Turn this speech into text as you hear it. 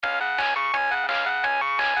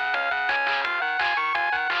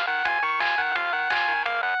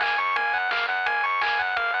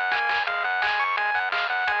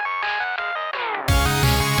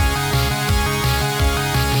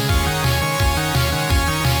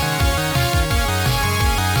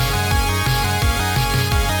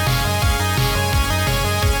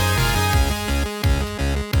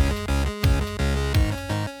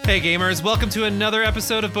Hey gamers, welcome to another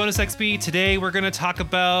episode of Bonus XP. Today we're going to talk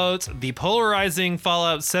about the polarizing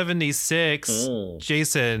Fallout 76.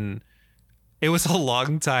 Jason, it was a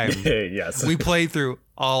long time. Yes. We played through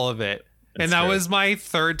all of it. That's that true. was my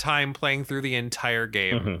third time playing through the entire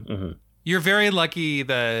game. Mm-hmm. You're very lucky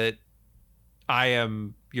that I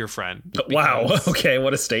am your friend. Wow. because- Okay,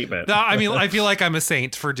 what a statement. I mean, I feel like I'm a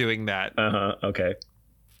saint for doing that. Okay.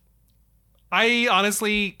 I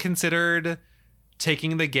honestly considered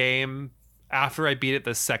taking the game after I beat it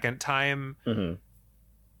the second time Mm-hmm.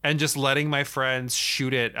 and just letting my friends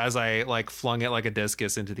shoot it as I like flung it like a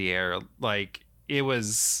discus into the air. Like it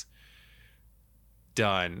was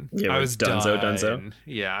done. Yeah, I it was was donezo. done.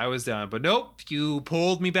 Yeah, I was done. But nope, you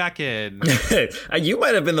pulled me back in. You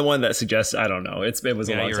might have been the one that suggested. I don't know. It was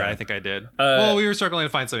a Yeah, long you're time. right. I think I did. Well, we were struggling to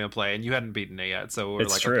find something to play, and you hadn't beaten it yet, so we're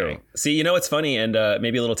It's like, true. okay. See, you know what's funny, and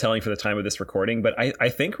maybe a little telling for the time of this recording, but I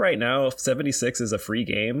think right now 76 is a free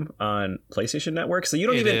game on PlayStation Network, so you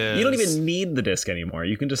don't even need the disc anymore.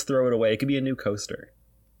 You can just throw it away. It could be a new coaster.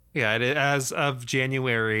 Yeah, as of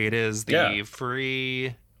January, it is the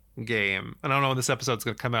free game. I don't know when this episode's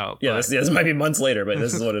going to come out. Yeah, but... this might be months later, but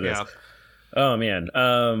this is what it is. Yeah. Oh man.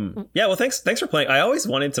 Yeah, well thanks for playing. I always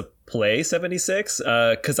wanted to play 76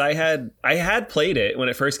 cuz I had played it when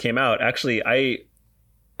it first came out. Actually, I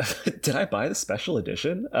did I buy the special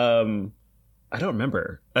edition? I don't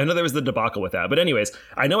remember. I know there was the debacle with that. But anyways,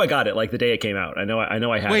 I know I got it like the day it came out. I know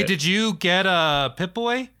I had it. Wait, did you get a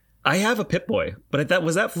Pip-Boy? I have a Pip-Boy, but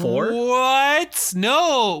was that 4? What?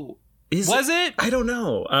 No. Was it? I don't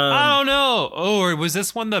know. I don't know. Oh, or was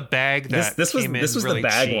this one the bag that this was really the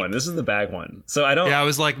bag cheap? one. This is the bag one. So I don't. Yeah, I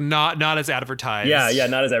was like not as advertised. Yeah,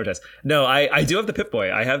 not as advertised. No, I do have the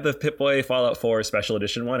Pip-Boy. I have the Pip-Boy Fallout 4 special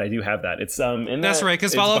edition one. I do have that. It's That's right,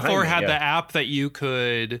 because Fallout 4 had the app that you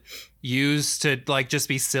could use to like just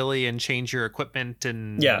be silly and change your equipment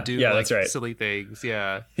and do like that's right. silly things.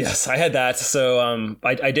 Yeah. Yes, I had that. So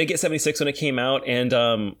I did get 76 when it came out,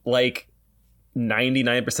 and like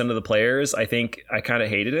 99% of the players, I think I kind of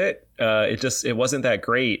hated it. It wasn't that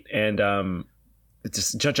great, and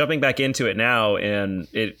just jumping back into it now, and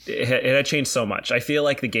it had changed so much. I feel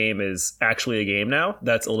like the game is actually a game now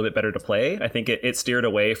that's a little bit better to play. I think it steered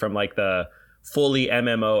away from like the fully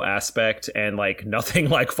MMO aspect and like nothing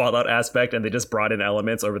like Fallout aspect, and they just brought in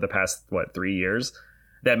elements over the past 3 years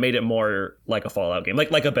that made it more like a Fallout game,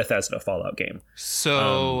 like a Bethesda Fallout game.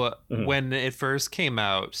 So when it first came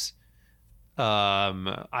out,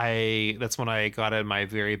 that's when I got in my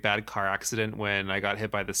very bad car accident when I got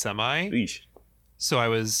hit by the semi. Eesh. So I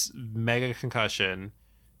was mega concussion,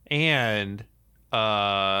 and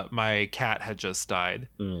my cat had just died.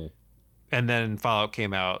 And then Fallout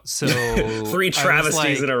came out. So 3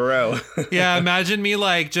 travesties in a row. Yeah, imagine me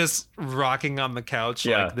like just rocking on the couch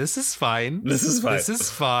like, this is fine. This is fine. This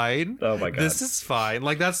is fine. Oh my God. This is fine.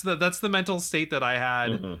 Like that's the mental state that I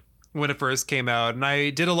had when it first came out. And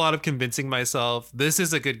I did a lot of convincing myself, this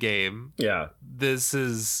is a good game. Yeah. This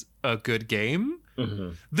is a good game.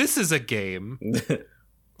 This is a game.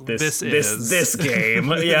 This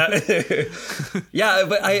game. Yeah. Yeah,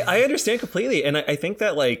 but I understand completely. And I think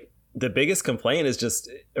that like the biggest complaint is just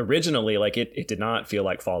originally like it did not feel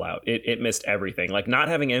like Fallout. It missed everything. Like not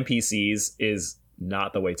having NPCs is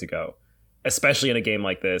not the way to go, especially in a game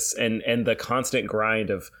like this. And the constant grind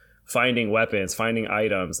of finding weapons, finding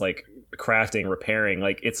items, like crafting, repairing,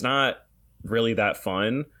 like it's not really that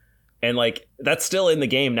fun. And like that's still in the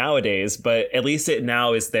game nowadays, but at least it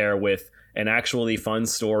now is there with an actually fun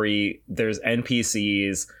story. There's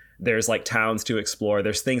NPCs, there's like towns to explore,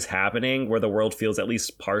 there's things happening where the world feels at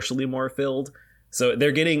least partially more filled. So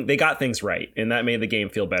they got things right, and that made the game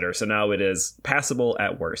feel better. So now it is passable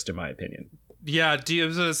at worst, in my opinion. Yeah, I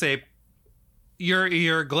was gonna say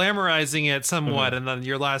you're glamorizing it somewhat, and then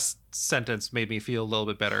your last sentence made me feel a little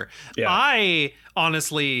bit better. Yeah. I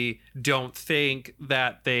honestly don't think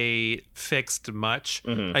that they fixed much.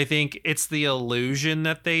 I think it's the illusion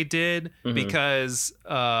that they did, because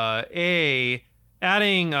adding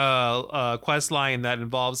a quest line that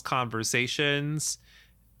involves conversations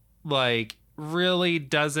like really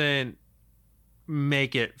doesn't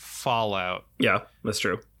make it Fallout. Yeah, that's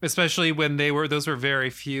true. Especially when those were very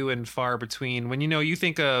few and far between. When you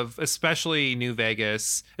think of especially New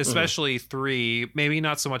Vegas, especially 3, maybe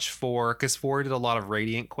not so much 4, because 4 did a lot of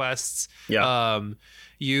Radiant quests. Yeah.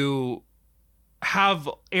 You have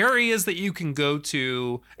areas that you can go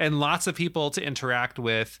to and lots of people to interact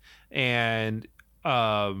with, and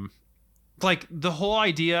like the whole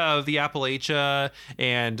idea of the Appalachia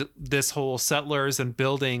and this whole settlers and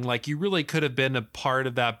building, like you really could have been a part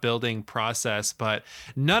of that building process, but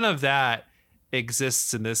none of that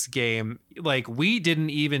exists in this game. Like, we didn't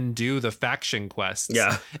even do the faction quests.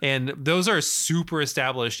 Yeah. And those are super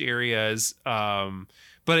established areas.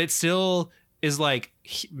 But it still is like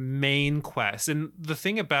main quests. And the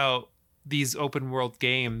thing about these open world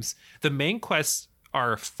games, the main quests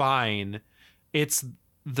are fine. It's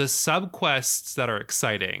the sub quests that are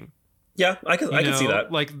exciting. Yeah, I can see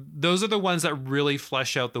that. Like, those are the ones that really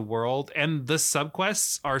flesh out the world, and the sub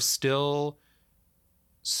quests are still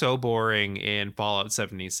so boring in Fallout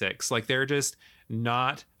 76. Like, they're just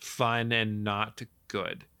not fun and not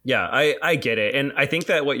good. Yeah, I get it. And I think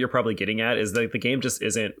that what you're probably getting at is that the game just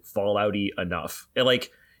isn't Fallout-y enough.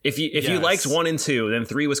 Like, if you liked 1 and 2, then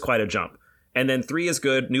 3 was quite a jump. And then 3 is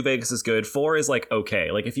good, New Vegas is good, 4 is like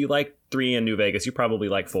okay. Like, if you like 3 and New Vegas, you probably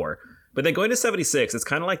like 4. But then going to 76, it's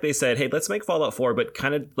kind of like they said, hey, let's make Fallout 4, but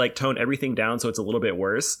kind of like tone everything down so it's a little bit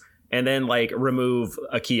worse, and then like remove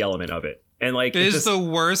a key element of it. And like it is the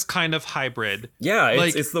worst kind of hybrid. Yeah,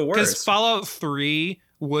 like, it's the worst. Because Fallout 3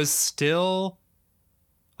 was still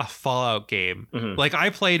a Fallout game. Mm-hmm. Like, I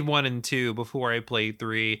played 1 and 2 before I played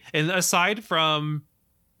 3. And aside from,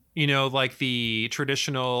 you know, like the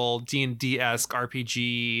traditional D&D-esque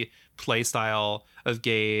RPG playstyle of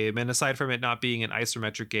game, and aside from it not being an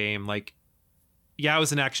isometric game, like, yeah, it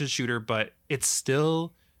was an action shooter, but it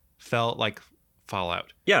still felt like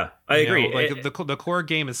Fallout. Yeah, I agree. Like, the core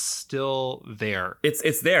game is still there.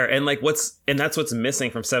 It's there, and like that's what's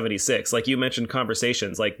missing from 76. Like you mentioned,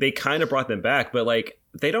 conversations, like they kind of brought them back, but like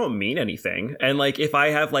they don't mean anything. And like if I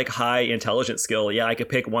have like high intelligence skill, yeah, I could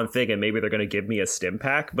pick one thing and maybe they're going to give me a stim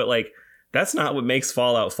pack, but like that's not what makes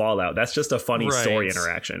Fallout. That's just a funny story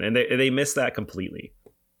interaction, and they miss that completely.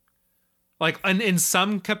 Like, in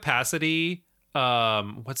some capacity,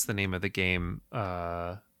 what's the name of the game?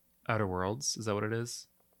 Outer Worlds, is that what it is?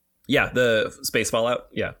 Yeah, the space Fallout.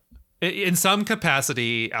 Yeah. In some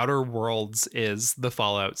capacity, Outer Worlds is the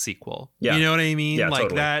Fallout sequel. Yeah. You know what I mean? Yeah, like,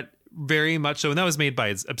 totally. That very much so. And that was made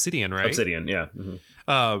by Obsidian, right? Obsidian, yeah.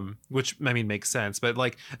 Mm-hmm. Which, I mean, makes sense. But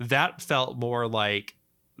like, that felt more like,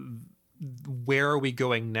 where are we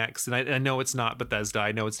going next? And I know it's not Bethesda.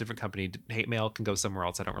 I know it's a different company. Hate Mail can go somewhere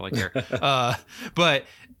else. I don't really care. But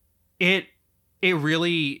it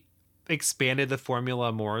really expanded the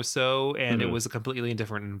formula more so, and it was a completely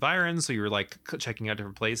different environment, so you were like checking out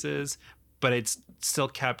different places, but it's still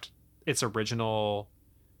kept its original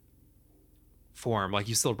form. Like,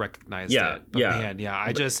 you still recognize it. But man,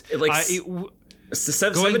 I just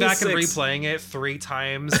going back and replaying it 3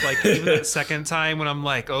 times, like even that second time when I'm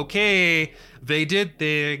like, okay, they did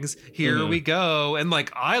things, here we go. And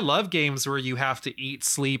like, I love games where you have to eat,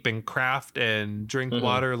 sleep, and craft and drink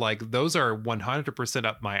water. Like, those are 100%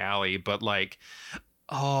 up my alley. But like,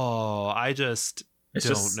 I just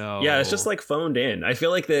don't know. Yeah, it's just like phoned in. I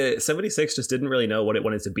feel like the 76 just didn't really know what it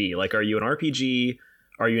wanted to be. Like, are you an RPG?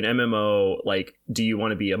 Are you an MMO? Like, do you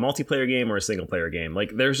want to be a multiplayer game or a single player game?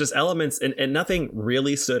 Like, there's just elements, and nothing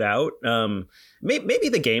really stood out. Maybe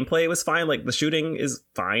the gameplay was fine. Like, the shooting is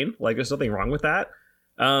fine. Like, there's nothing wrong with that.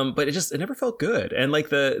 But it never felt good. And like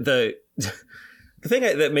the thing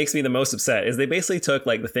that makes me the most upset is they basically took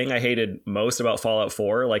like the thing I hated most about Fallout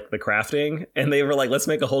 4, like the crafting, and they were like, let's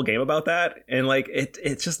make a whole game about that. And like,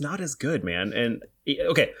 it's just not as good, man. And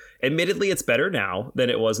okay, admittedly, it's better now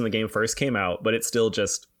than it was when the game first came out, but it's still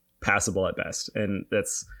just passable at best. And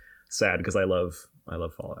that's sad because I love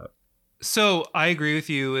Fallout. So I agree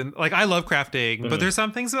with you, and like, I love crafting, but there's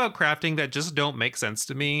some things about crafting that just don't make sense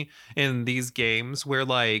to me in these games, where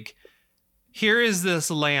like, here is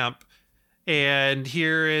this lamp and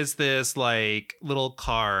here is this like little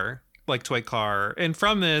car, like toy car, and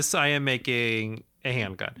from this I am making a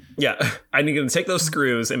handgun. Yeah, I'm going to take those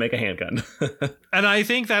screws and make a handgun. And I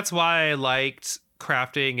think that's why I liked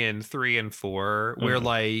crafting in 3 and 4, where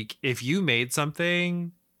like, if you made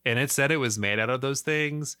something and it said it was made out of those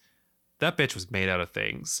things, that bitch was made out of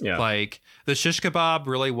things. Yeah. Like, the shish kebab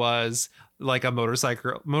really was like a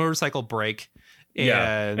motorcycle brake.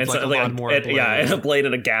 And like so, a lawnmower blade. And a blade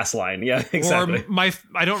and a gas line. Yeah, exactly. Or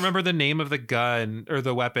I don't remember the name of the gun or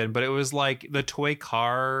the weapon, but it was like the toy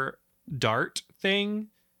car dart thing.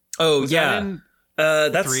 Oh, was yeah.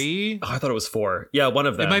 That's 3. Oh, I thought it was 4. Yeah, one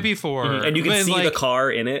of them. It might be 4. And you can see like, the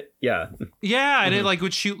car in it. Yeah. Yeah, and it like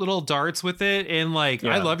would shoot little darts with it, and like,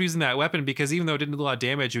 I loved using that weapon because even though it didn't do a lot of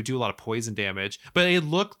damage, it would do a lot of poison damage. But it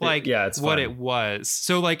looked like it's what fun. it was.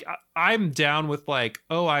 So like, I'm down with like,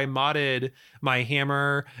 I modded my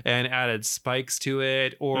hammer and added spikes to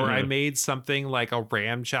it, or I made something like a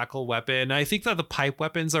ramshackle weapon. I think that the pipe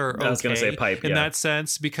weapons are okay. I was gonna say pipe in that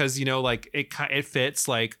sense, because you know, like it fits.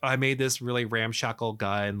 Like, I made this really ramshackle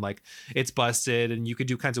gun, like it's busted and you could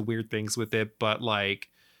do kinds of weird things with it, but like,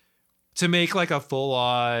 to make like a full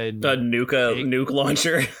on nuke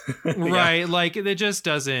launcher. Right, like it just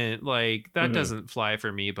doesn't like that doesn't fly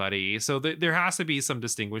for me, buddy. So there has to be some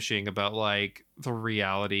distinguishing about like the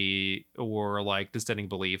reality or like dissenting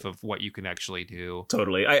belief of what you can actually do.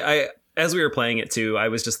 Totally. I as we were playing it too, I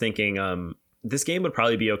was just thinking this game would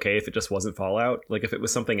probably be okay if it just wasn't Fallout. Like if it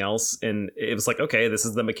was something else and it was like, okay, this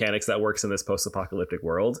is the mechanics that works in this post-apocalyptic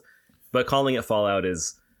world, but calling it Fallout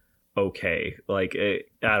is okay. Like I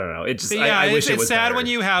don't know, it just I wish it was sad better. when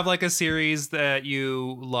you have like a series that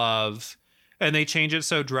you love and they change it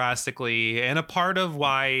so drastically, and a part of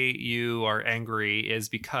why you are angry is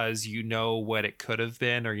because you know what it could have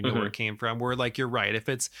been, or you know where it came from, where like you're right, if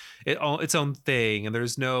it's its own thing and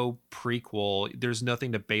there's no prequel, there's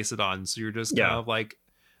nothing to base it on, so you're just kind of like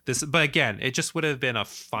this. But again, it just would have been a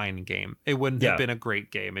fine game. It wouldn't have been a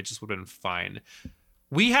great game, it just would have been fine.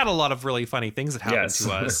 We had a lot of really funny things that happened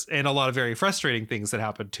to us and a lot of very frustrating things that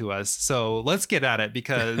happened to us. So let's get at it,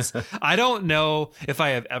 because I don't know if I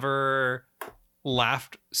have ever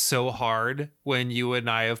laughed so hard when you and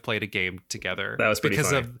I have played a game together. That was pretty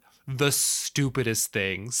because funny. Of the stupidest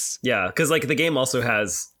things. Yeah, because like the game also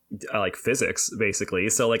has like physics basically.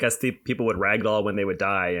 So like as the people would ragdoll when they would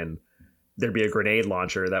die, and there'd be a grenade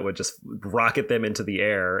launcher that would just rocket them into the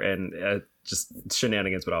air, and just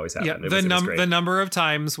shenanigans would always happen. Yeah, the number of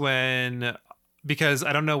times when, because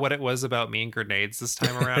I don't know what it was about me and grenades this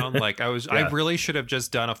time around. Like I really should have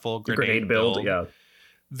just done a full grenade build. Yeah.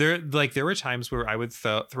 There were times where I would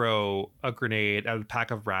throw a grenade at a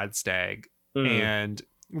pack of Radstag, and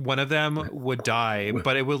one of them would die,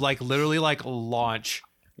 but it would like literally like launch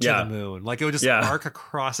to the moon. Like it would just arc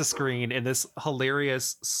across the screen in this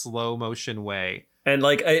hilarious slow motion way. And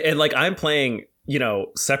I'm playing,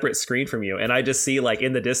 separate screen from you, and I just see like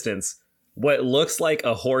in the distance what looks like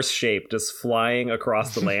a horse shape just flying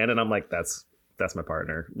across the land, and I'm like, that's my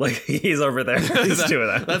partner. Like he's over there. He's doing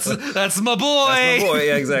that. That's my boy. That's my boy.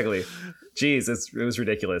 Yeah, exactly. Jeez, it was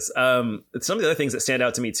ridiculous. Some of the other things that stand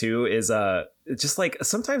out to me too is just like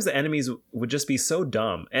sometimes the enemies would just be so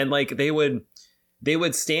dumb, and like they would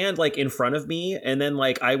stand like in front of me, and then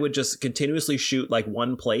like I would just continuously shoot like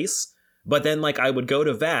one place, but then like I would go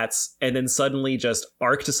to VATS and then suddenly just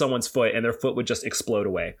arc to someone's foot, and their foot would just explode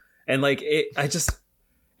away. And like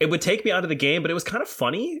it would take me out of the game, but it was kind of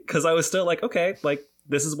funny because I was still like, okay, like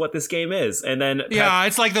this is what this game is. And then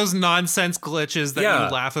it's like those nonsense glitches that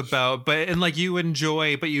you laugh about, but you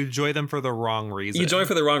enjoy them for the wrong reason. You enjoy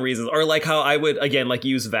for the wrong reasons, or like how I would again like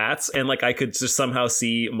use VATS, and like I could just somehow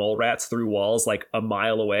see mole rats through walls like a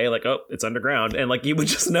mile away, like, oh, it's underground, and like you would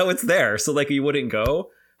just know it's there, so like you wouldn't go.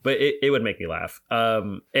 But it would make me laugh.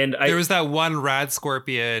 And there was that one rad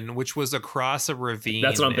scorpion, which was across a ravine.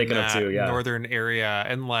 That's what I'm thinking of too. Yeah, northern area,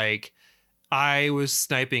 and like I was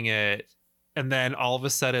sniping it, and then all of a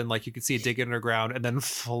sudden, like you could see it dig underground, and then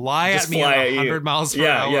fly at me at 100 miles per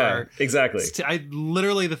hour. Yeah, exactly. I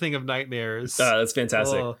literally the thing of nightmares. That's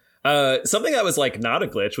fantastic. Something that was like not a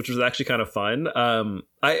glitch, which was actually kind of fun.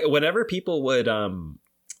 Whenever people would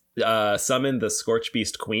summon the Scorch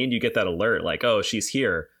Beast Queen, you get that alert like, oh, she's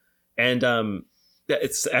here. And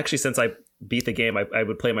it's actually, since I beat the game, I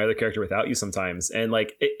would play my other character without you sometimes, and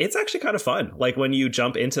like it's actually kind of fun. Like when you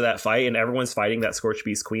jump into that fight and everyone's fighting that Scorch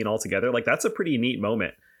Beast Queen all together, like that's a pretty neat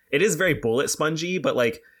moment. It is very bullet spongy, but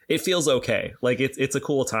like it feels okay. Like it's a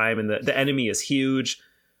cool time, and the enemy is huge.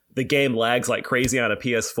 The game lags like crazy on a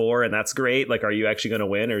PS4, and that's great. Like, are you actually going to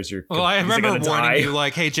win, or is your? Well, I remember warning you,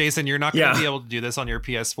 like, "Hey, Jason, you're not going to be able to do this on your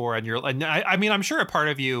PS4." And I mean, I'm sure a part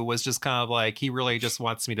of you was just kind of like, he really just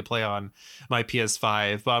wants me to play on my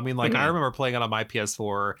PS5. But I mean, like, I remember playing it on my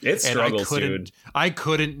PS4. It struggles, dude. I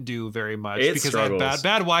couldn't do very much because I had bad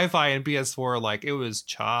Wi-Fi and PS4. Like, it was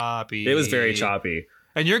choppy. It was very choppy.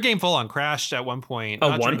 And your game full on crashed at one point.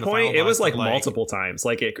 At one point, it was like multiple times.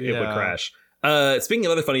 Like it would crash. Speaking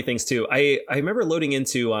of other funny things too, I remember loading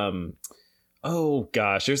into oh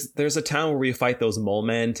gosh, there's a town where you fight those mole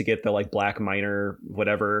men to get the like black miner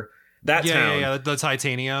whatever. That town. The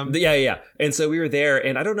titanium. Yeah. And so we were there,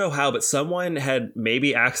 and I don't know how, but someone had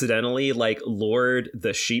maybe accidentally like lured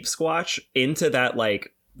the sheep squatch into that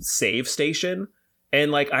like save station.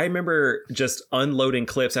 And like I remember just unloading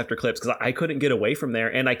clips after clips because I couldn't get away from there,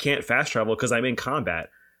 and I can't fast travel because I'm in combat.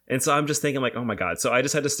 And so I'm just thinking like, oh my God. So I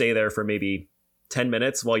just had to stay there for maybe 10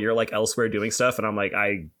 minutes while you're like elsewhere doing stuff. And I'm like,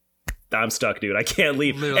 I'm stuck, dude. I can't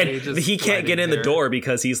leave. Literally, and he can't get in the door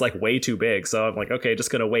because he's like way too big. So I'm like, okay, just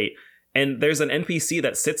going to wait. And there's an NPC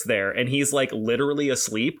that sits there, and he's like literally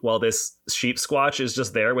asleep while this sheep squatch is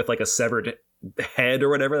just there with like a severed head or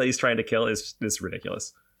whatever that he's trying to kill. It's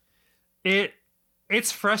ridiculous.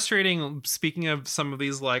 it's frustrating, speaking of some of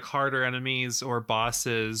these like harder enemies or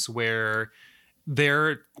bosses where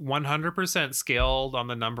they're 100% scaled on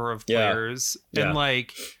the number of players, and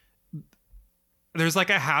like there's like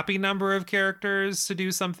a happy number of characters to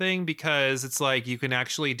do something, because it's like you can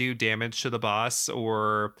actually do damage to the boss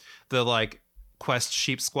or the like quest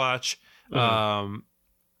sheep squatch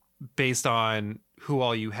based on who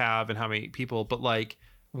all you have and how many people. But like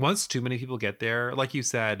once too many people get there, like you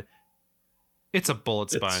said, it's a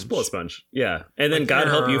bullet sponge. It's a bullet sponge. Yeah. And then like God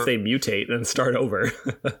help you if they mutate and start over.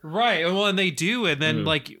 Right. Well, and they do. And then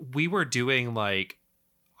like we were doing like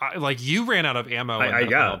you ran out of ammo in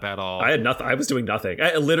that battle. I had nothing. I was doing nothing.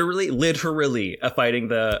 I literally fighting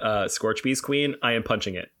the Scorch Beast Queen. I am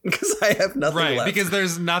punching it because I have nothing left. Right, because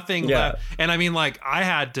there's nothing left. And I mean, like, I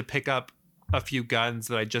had to pick up a few guns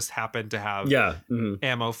that I just happened to have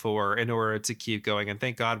ammo for in order to keep going. And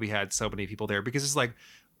thank God we had so many people there, because it's like,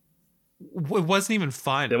 it wasn't even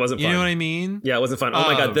fun. It wasn't fun. You know what I mean? Yeah, it wasn't fun. Oh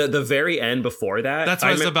my God. The very end before that. That's what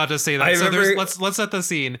I was about to say. That. So let's set the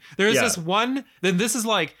scene. There's this one, then this is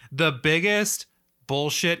like the biggest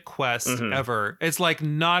bullshit quest ever. It's like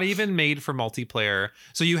not even made for multiplayer.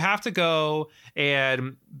 So you have to go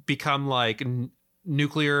and become like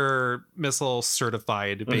nuclear missile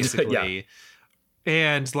certified, basically.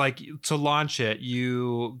 And like to launch it,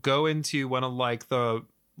 you go into one of like the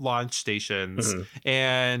launch stations,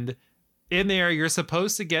 and in there you're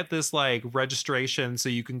supposed to get this like registration so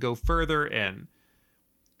you can go further in.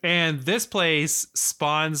 And this place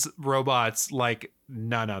spawns robots like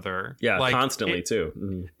none other. Yeah, like constantly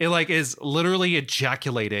too. It like is literally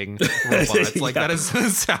ejaculating robots. Like that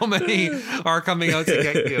is how many are coming out to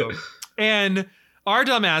get you. And our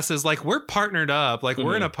dumbasses, like, we're partnered up, like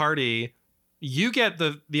we're in a party. You get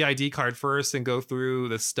the ID card first and go through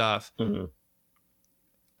the stuff.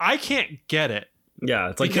 I can't get it.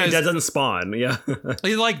 Yeah, it's like that doesn't spawn. Yeah.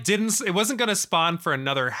 It wasn't going to spawn for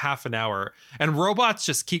another half an hour, and robots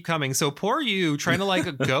just keep coming. So poor you trying to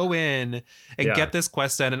like go in and get this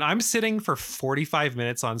quest done. And I'm sitting for 45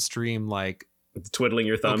 minutes on stream, like twiddling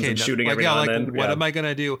your thumbs and shooting every now and then. What am I going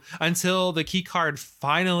to do until the key card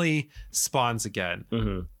finally spawns again?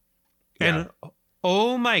 And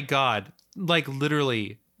oh my God, like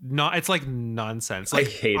literally it's like nonsense.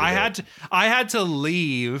 Like I had to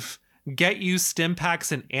leave, get you stim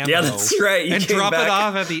packs and ammo. Yeah, that's right. And drop it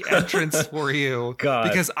off at the entrance for you. God.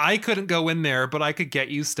 Because I couldn't go in there, but I could get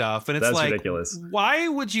you stuff. And it's that's like, ridiculous. Why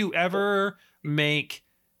would you ever make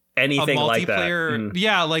anything like that?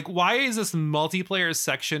 Yeah, like why is this multiplayer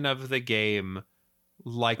section of the game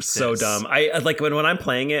like this? So dumb. I like when I'm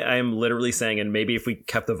playing it, I'm literally saying, and maybe if we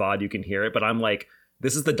kept the VOD, you can hear it, but I'm like,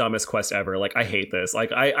 this is the dumbest quest ever. Like, I hate this.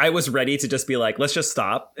 Like, I was ready to just be like, let's just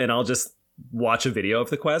stop and I'll just watch a video of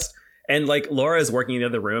the quest. And like Laura is working in the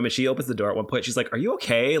other room and she opens the door at one point. She's like, are you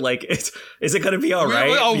okay? Like, is it going to be all right?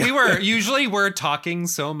 We're talking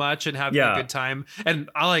so much and having a good time. And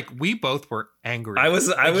we both were angry. I was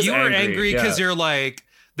you were angry because you're like,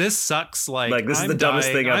 this sucks. Like this is the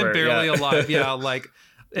dumbest thing ever. I'm barely alive. Yeah. Like,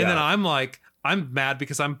 and then I'm like, I'm mad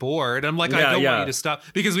because I'm bored. I'm like, I don't want you to stop,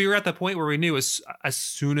 because we were at the point where we knew as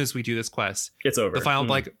soon as we do this quest, it's over. The final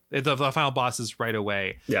the final boss is right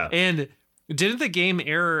away. Yeah. And didn't the game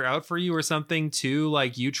error out for you or something too?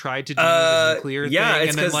 Like you tried to do the nuclear thing,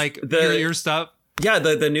 and then like your stuff. Yeah,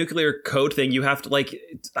 the nuclear code thing. You have to like.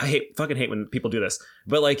 I fucking hate when people do this,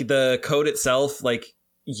 but like the code itself, like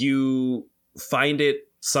you find it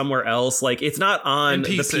somewhere else. Like it's not on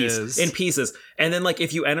the piece in pieces, and then like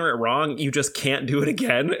if you enter it wrong, you just can't do it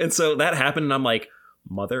again. And so that happened, and I'm like,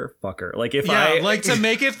 motherfucker. Like if to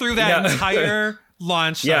make it through that entire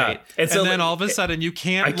launch site, and then all of a sudden you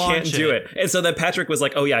can't do it. And so then Patrick was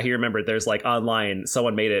like, oh yeah, he remembered there's like online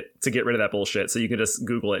someone made it to get rid of that bullshit, so you can just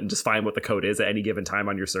Google it and just find what the code is at any given time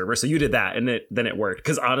on your server. So you did that, and then it worked.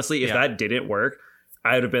 Because honestly, if that didn't work,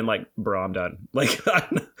 I would have been like, bro, I'm done. Like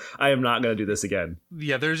I am not gonna do this again.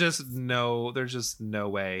 Yeah, there's just no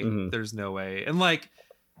way. There's no way. And like,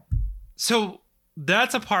 so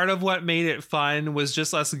that's a part of what made it fun, was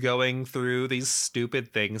just us going through these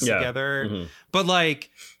stupid things together. But like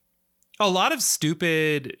a lot of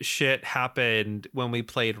stupid shit happened when we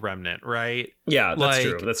played Remnant, right? Yeah,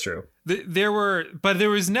 that's true. There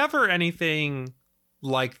was never anything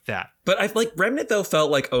like that. But I like Remnant though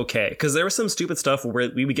felt like okay, because there was some stupid stuff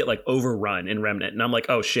where we would get like overrun in Remnant, and I'm like,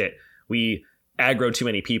 oh shit, we aggroed too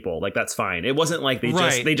many people. Like that's fine. It wasn't like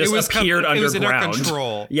they just appeared underground. It was in our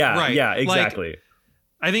control. Yeah, exactly. Like,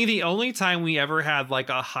 I think the only time we ever had like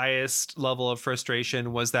a highest level of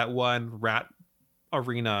frustration was that one rat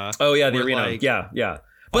arena. Oh yeah, the arena. Like, yeah.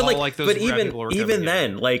 But like, but even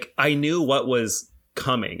then, like I knew what was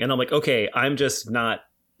coming. And I'm like, okay, I'm just not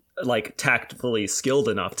like tactfully skilled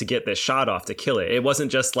enough to get this shot off to kill it. It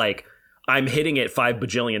wasn't just like I'm hitting it 5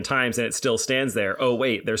 bajillion times and it still stands there. Oh,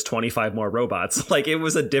 wait, there's 25 more robots. Like it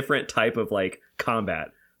was a different type of like combat.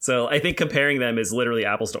 So I think comparing them is literally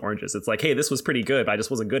apples to oranges. It's like, hey, this was pretty good, but I just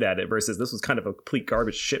wasn't good at it, versus this was kind of a complete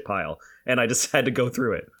garbage shit pile. And I just had to go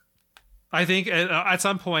through it. I think at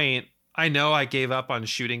some point, I know I gave up on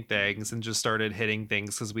shooting things and just started hitting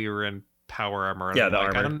things because we were in power armor. And yeah, the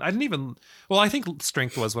armor. I didn't even... Well, I think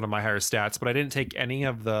strength was one of my higher stats, but I didn't take any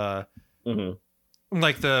of the...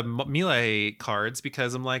 like the melee cards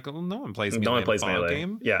because I'm like, no one plays melee. No one plays melee.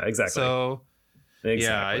 Game. Yeah, exactly. So,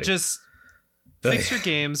 yeah, it just... Fix your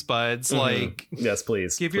games, buds. Like, yes,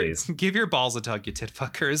 please. Give your balls a tug, you tit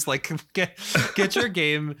fuckers. Like, get your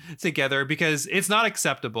game together because it's not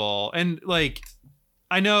acceptable. And like,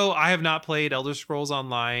 I know I have not played Elder Scrolls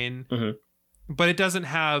Online, but it doesn't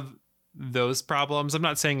have those problems. I'm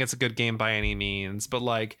not saying it's a good game by any means, but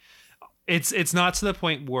like, it's not to the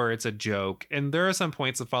point where it's a joke. And there are some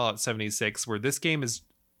points of Fallout 76 where this game is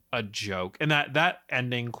a joke, and that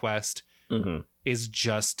ending quest. Is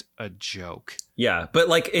just a joke. Yeah, but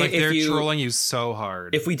like if they're trolling you so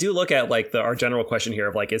hard. If we do look at like our general question here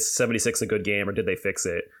of like, is 76 a good game or did they fix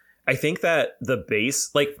it? I think that the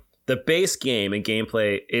base game and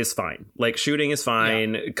gameplay is fine. Like shooting is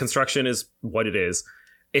fine. Yeah. Construction is what it is.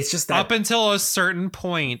 It's just that up until a certain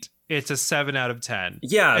point, it's a 7 out of 10.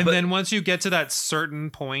 Yeah, and then once you get to that certain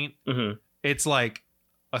point, it's like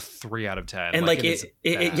a 3 out of 10. And like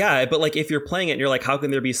yeah, but like if you're playing it and you're like, how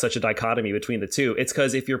can there be such a dichotomy between the two? It's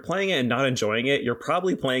because if you're playing it and not enjoying it, you're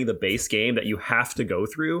probably playing the base game that you have to go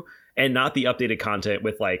through and not the updated content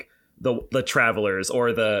with like the travelers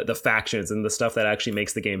or the factions and the stuff that actually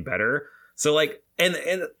makes the game better. So like, and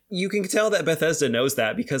you can tell that Bethesda knows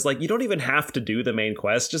that because like you don't even have to do the main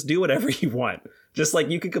quest, just do whatever you want. Just like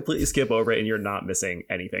you can completely skip over it and you're not missing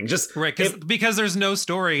anything. Just right, because there's no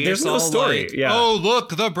story. There's no story. Like, yeah. Oh, look,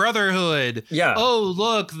 the Brotherhood. Yeah. Oh,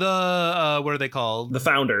 look, the what are they called? The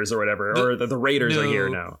Founders or whatever, or the Raiders are here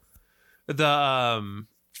now. The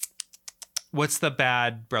what's the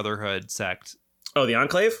bad Brotherhood sect? Oh, the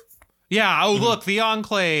Enclave. Yeah. Oh, look, the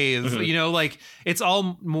Enclave. You know, like it's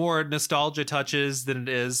all more nostalgia touches than it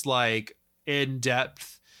is like in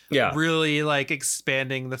depth. Yeah. Really like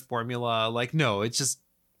expanding the formula. Like, no, it's just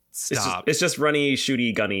stop. It's just runny,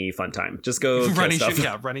 shooty, gunny fun time. Just go runny,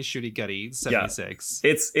 stuff. Runny, shooty, gunny 76.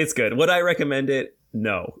 Yeah. It's good. Would I recommend it?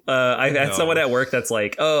 No. I had someone at work that's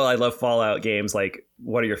like, oh, I love Fallout games. Like,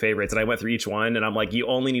 what are your favorites? And I went through each one and I'm like, you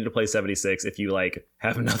only need to play 76 if you like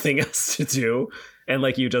have nothing else to do. And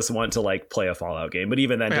like you just want to like play a Fallout game, but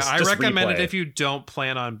even then, I recommend replay. it if you don't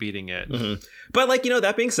plan on beating it. But like, you know,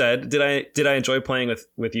 that being said, did I enjoy playing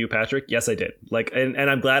with you, Patrick? Yes, I did. Like, and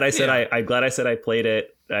I'm glad I said I'm glad I said I played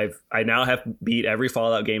it. I now have beat every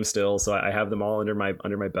Fallout game still, so I have them all under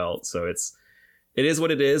my belt. So it is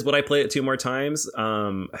what it is. Would I play it 2 more times?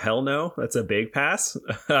 Hell no, that's a big pass.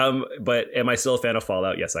 But am I still a fan of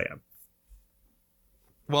Fallout? Yes, I am.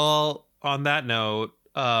 Well, on that note.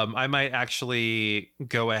 I might actually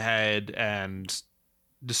go ahead and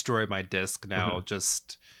destroy my disc now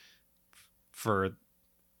just for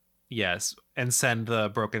and send the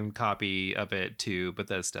broken copy of it to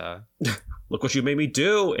Bethesda. Look what you made me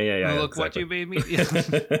do. Yeah, look what you made me.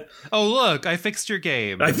 Oh, look, I fixed your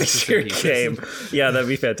game. I fixed your game. Yeah, that'd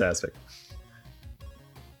be fantastic.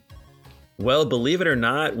 Well, believe it or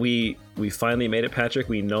not, we finally made it, Patrick.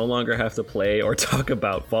 We no longer have to play or talk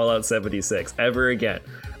about Fallout 76 ever again.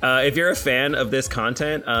 If you're a fan of this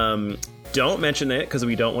content, don't mention it because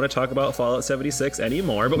we don't want to talk about Fallout 76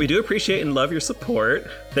 anymore. But we do appreciate and love your support.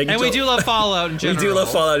 Thank you. And we do love Fallout in general. We do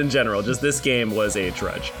love Fallout in general. Just this game was a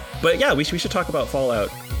drudge. But yeah, we should talk about Fallout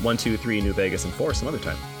 1, 2, 3, New Vegas, and 4 some other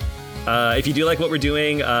time. If you do like what we're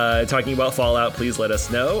doing, talking about Fallout, please let us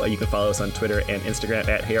know. You can follow us on Twitter and Instagram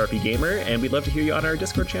at HeyRPGamer, and we'd love to hear you on our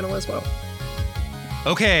Discord channel as well.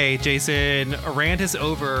 Okay, Jason, rant is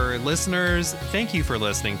over. Listeners, thank you for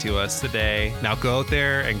listening to us today. Now go out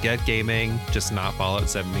there and get gaming, just not Fallout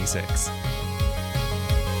 76.